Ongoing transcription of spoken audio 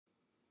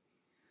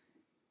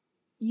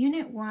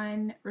Unit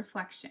 1,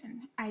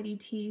 Reflection,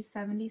 IDT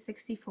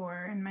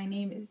 7064, and my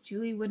name is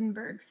Julie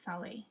Woodenberg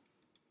Sully.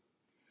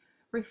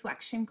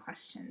 Reflection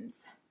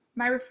questions.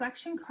 My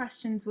reflection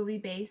questions will be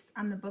based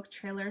on the book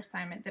trailer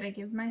assignment that I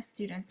give my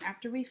students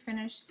after we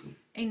finish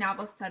a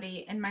novel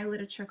study in my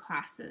literature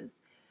classes.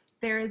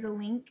 There is a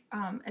link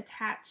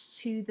attached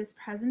to this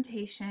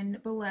presentation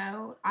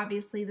below.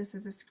 Obviously, this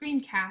is a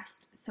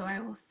screencast, so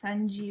I will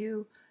send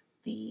you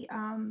the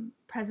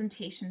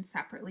presentation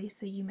separately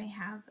so you may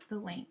have the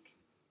link.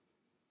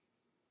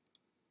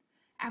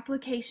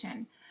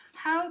 Application.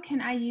 How can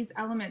I use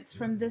elements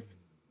from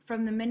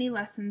the many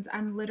lessons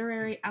on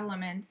literary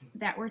elements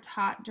that were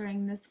taught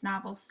during this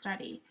novel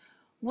study?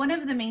 One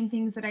of the main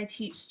things that I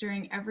teach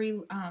during every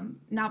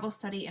novel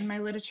study in my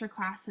literature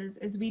classes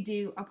is we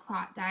do a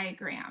plot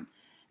diagram.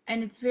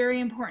 And it's very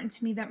important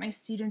to me that my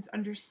students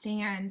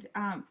understand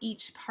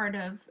each part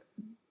of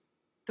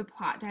the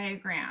plot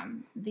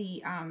diagram,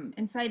 the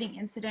inciting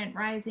incident,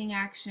 rising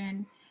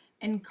action,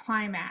 and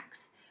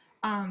climax.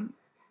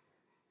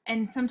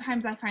 And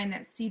sometimes I find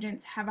that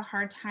students have a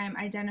hard time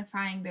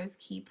identifying those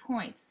key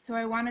points. So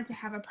I wanted to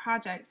have a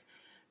project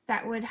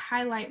that would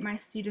highlight my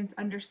students'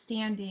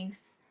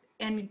 understandings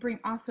and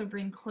also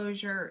bring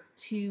closure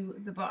to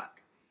the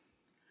book.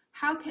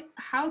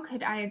 How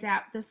could I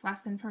adapt this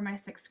lesson for my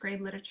 6th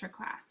grade literature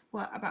class?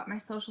 What about my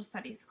social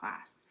studies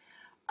class?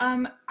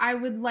 I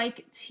would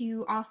like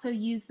to also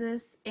use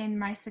this in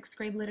my 6th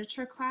grade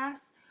literature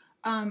class.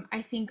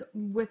 I think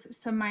with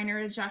some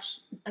minor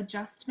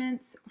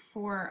adjustments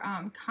for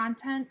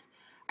content,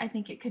 I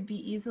think it could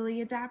be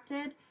easily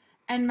adapted.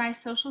 And my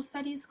social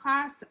studies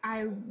class,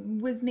 I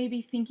was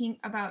maybe thinking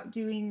about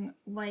doing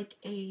like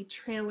a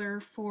trailer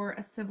for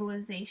a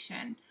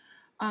civilization,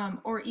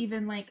 or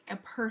even like a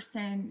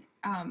person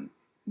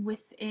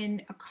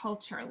within a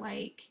culture,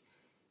 like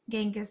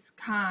Genghis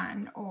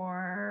Khan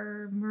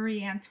or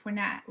Marie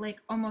Antoinette,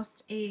 like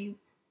almost a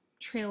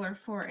trailer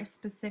for a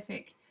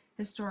specific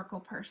historical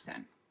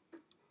person.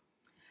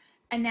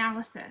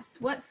 Analysis.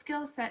 What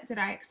skill set did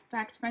I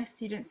expect my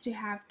students to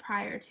have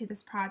prior to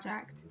this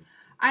project?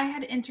 I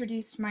had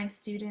introduced my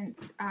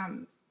students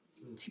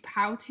to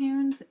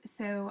Powtoons,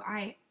 so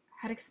I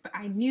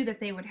knew that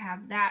they would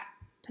have that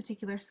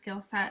particular skill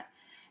set,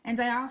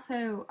 and I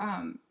also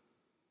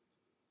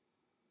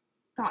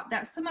thought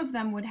that some of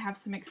them would have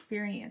some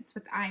experience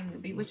with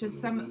iMovie, which is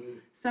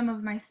some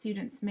of my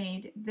students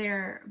made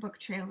their book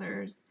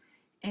trailers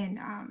in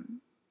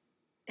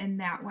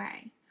that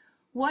way.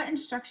 What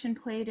instruction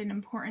played an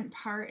important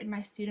part in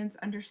my students'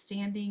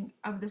 understanding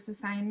of this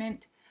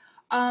assignment?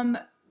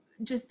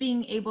 Just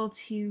being able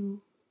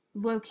to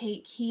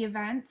locate key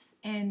events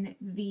in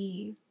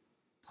the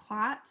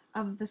plot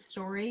of the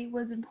story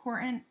was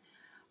important.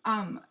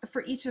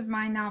 For each of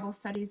my novel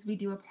studies, we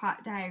do a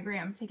plot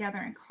diagram together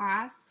in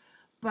class,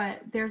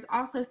 but there's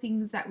also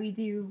things that we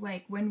do,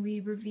 like when we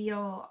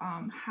reveal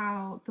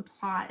how the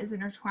plot is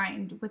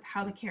intertwined with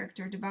how the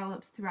character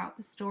develops throughout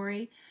the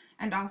story,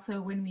 and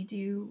also when we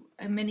do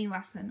a mini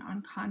lesson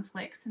on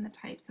conflicts and the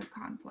types of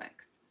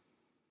conflicts.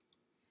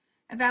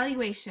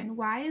 Evaluation.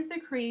 Why is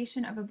the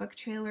creation of a book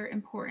trailer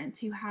important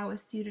to how a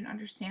student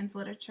understands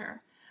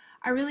literature?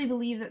 I really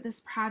believe that this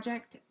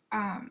project,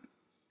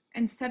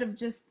 instead of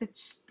just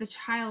the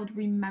child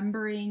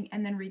remembering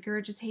and then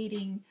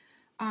regurgitating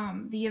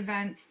the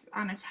events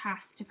on a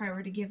test, if I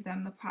were to give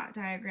them the plot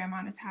diagram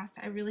on a test,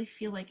 I really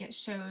feel like it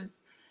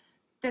shows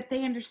that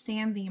they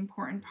understand the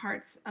important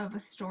parts of a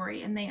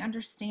story and they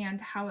understand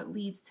how it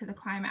leads to the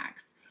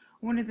climax.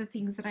 One of the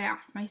things that I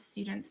ask my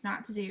students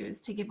not to do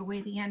is to give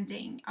away the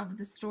ending of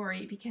the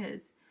story,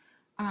 because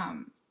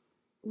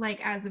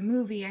like as a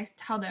movie, I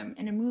tell them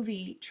in a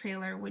movie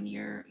trailer, when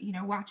you're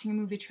watching a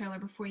movie trailer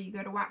before you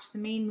go to watch the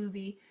main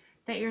movie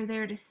that you're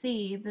there to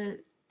see,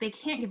 they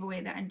can't give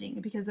away the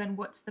ending, because then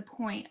what's the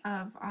point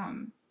of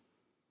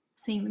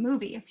seeing the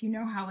movie if you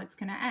know how it's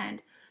going to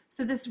end?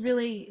 So this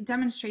really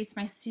demonstrates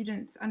my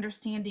students'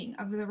 understanding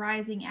of the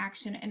rising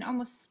action and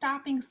almost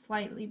stopping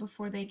slightly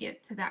before they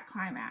get to that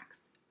climax.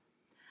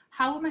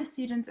 How will my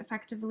students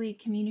effectively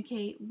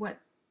communicate what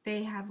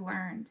they have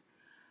learned?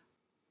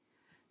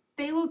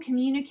 They will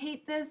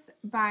communicate this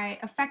by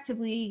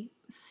effectively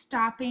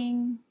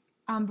stopping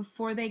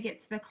before they get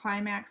to the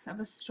climax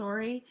of a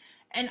story,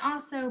 and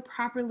also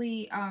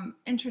properly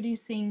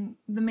introducing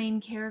the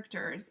main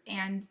characters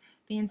and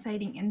the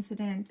inciting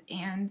incident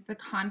and the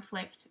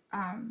conflict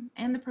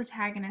and the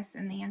protagonist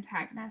and the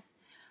antagonist.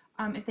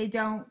 If they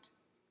don't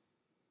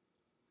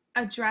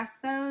address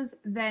those,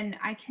 then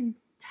I can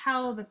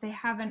tell that they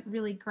haven't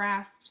really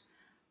grasped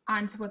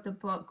onto what the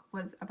book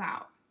was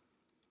about.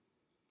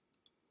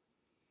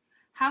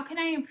 How can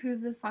I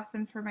improve this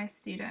lesson for my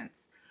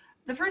students?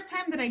 The first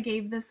time that I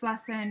gave this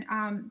lesson,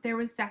 there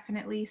was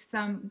definitely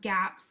some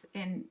gaps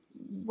in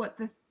what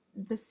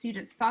the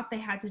students thought they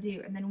had to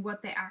do and then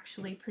what they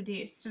actually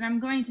produced. And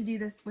I'm going to do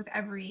this with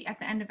at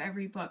the end of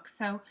every book.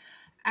 So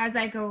as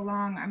I go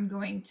along, I'm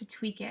going to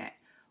tweak it.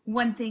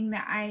 One thing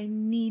that I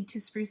need to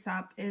spruce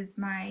up is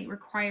my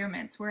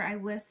requirements, where I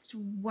list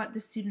what the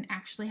student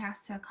actually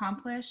has to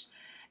accomplish,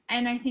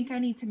 And I think I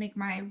need to make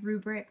my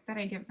rubric that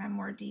I give them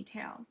more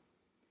detail.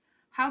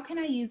 How can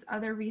I use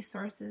other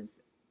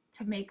resources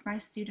to make my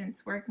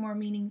students' work more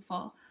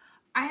meaningful?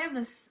 I have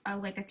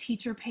like a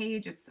teacher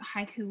page. It's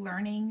Haiku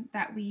Learning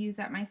that we use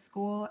at my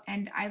school,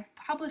 and I've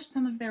published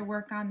some of their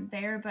work on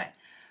there, but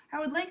I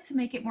would like to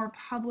make it more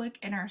public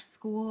in our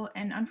school.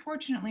 And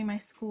unfortunately, my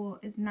school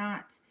is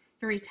not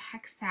very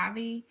tech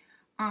savvy.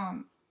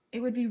 It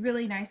would be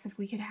really nice if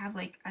we could have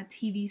like a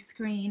TV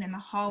screen in the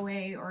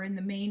hallway or in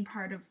the main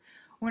part of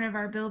one of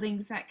our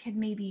buildings that could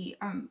maybe,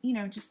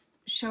 just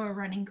show a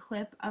running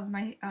clip of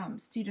my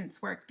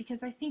students' work,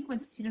 because I think when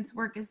students'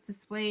 work is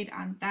displayed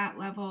on that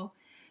level,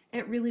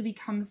 it really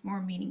becomes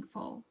more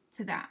meaningful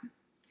to them.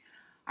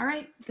 All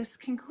right, this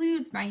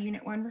concludes my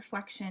Unit 1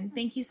 reflection.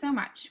 Thank you so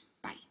much.